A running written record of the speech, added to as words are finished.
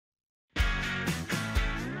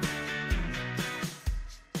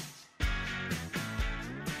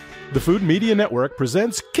The Food Media Network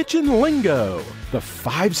presents Kitchen Lingo, the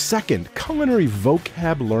 5-second culinary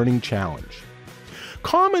vocab learning challenge.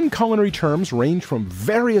 Common culinary terms range from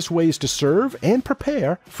various ways to serve and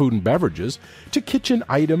prepare food and beverages, to kitchen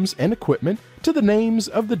items and equipment, to the names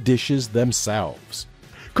of the dishes themselves.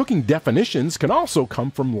 Cooking definitions can also come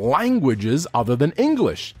from languages other than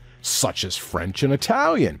English, such as French and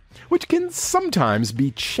Italian, which can sometimes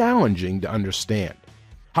be challenging to understand.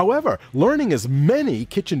 However, learning as many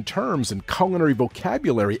kitchen terms and culinary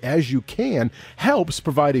vocabulary as you can helps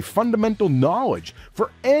provide a fundamental knowledge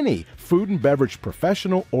for any food and beverage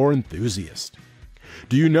professional or enthusiast.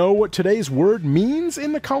 Do you know what today's word means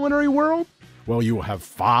in the culinary world? Well, you will have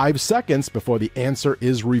 5 seconds before the answer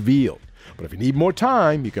is revealed. But if you need more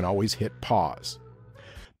time, you can always hit pause.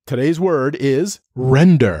 Today's word is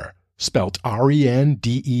render, spelt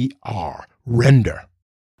R-E-N-D-E-R, render.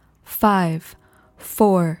 5,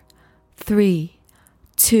 4, 3,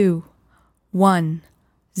 2, 1,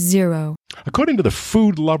 0. According to the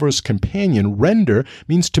Food Lover's Companion, render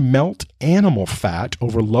means to melt animal fat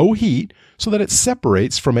over low heat so that it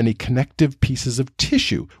separates from any connective pieces of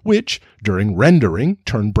tissue, which, during rendering,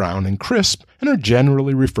 turn brown and crisp and are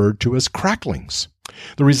generally referred to as cracklings.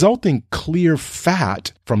 The resulting clear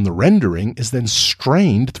fat from the rendering is then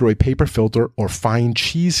strained through a paper filter or fine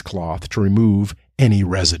cheesecloth to remove any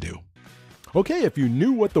residue. Okay, if you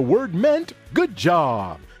knew what the word meant, good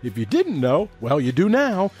job. If you didn't know, well, you do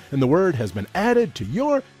now, and the word has been added to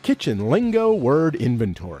your Kitchen Lingo word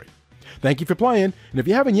inventory. Thank you for playing, and if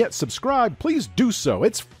you haven't yet subscribed, please do so.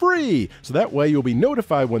 It's free, so that way you'll be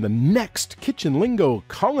notified when the next Kitchen Lingo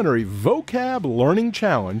Culinary Vocab Learning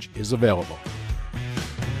Challenge is available.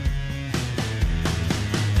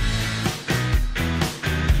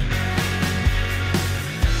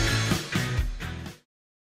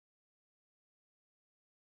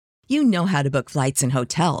 You know how to book flights and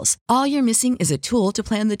hotels. All you're missing is a tool to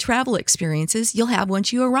plan the travel experiences you'll have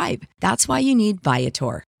once you arrive. That's why you need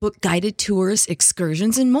Viator. Book guided tours,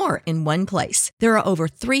 excursions, and more in one place. There are over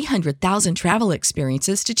 300,000 travel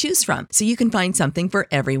experiences to choose from, so you can find something for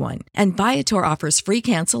everyone. And Viator offers free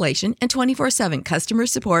cancellation and 24/7 customer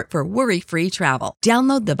support for worry-free travel.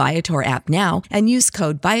 Download the Viator app now and use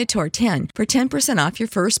code Viator10 for 10% off your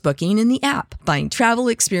first booking in the app. Find travel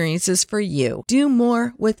experiences for you. Do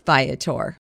more with Viator.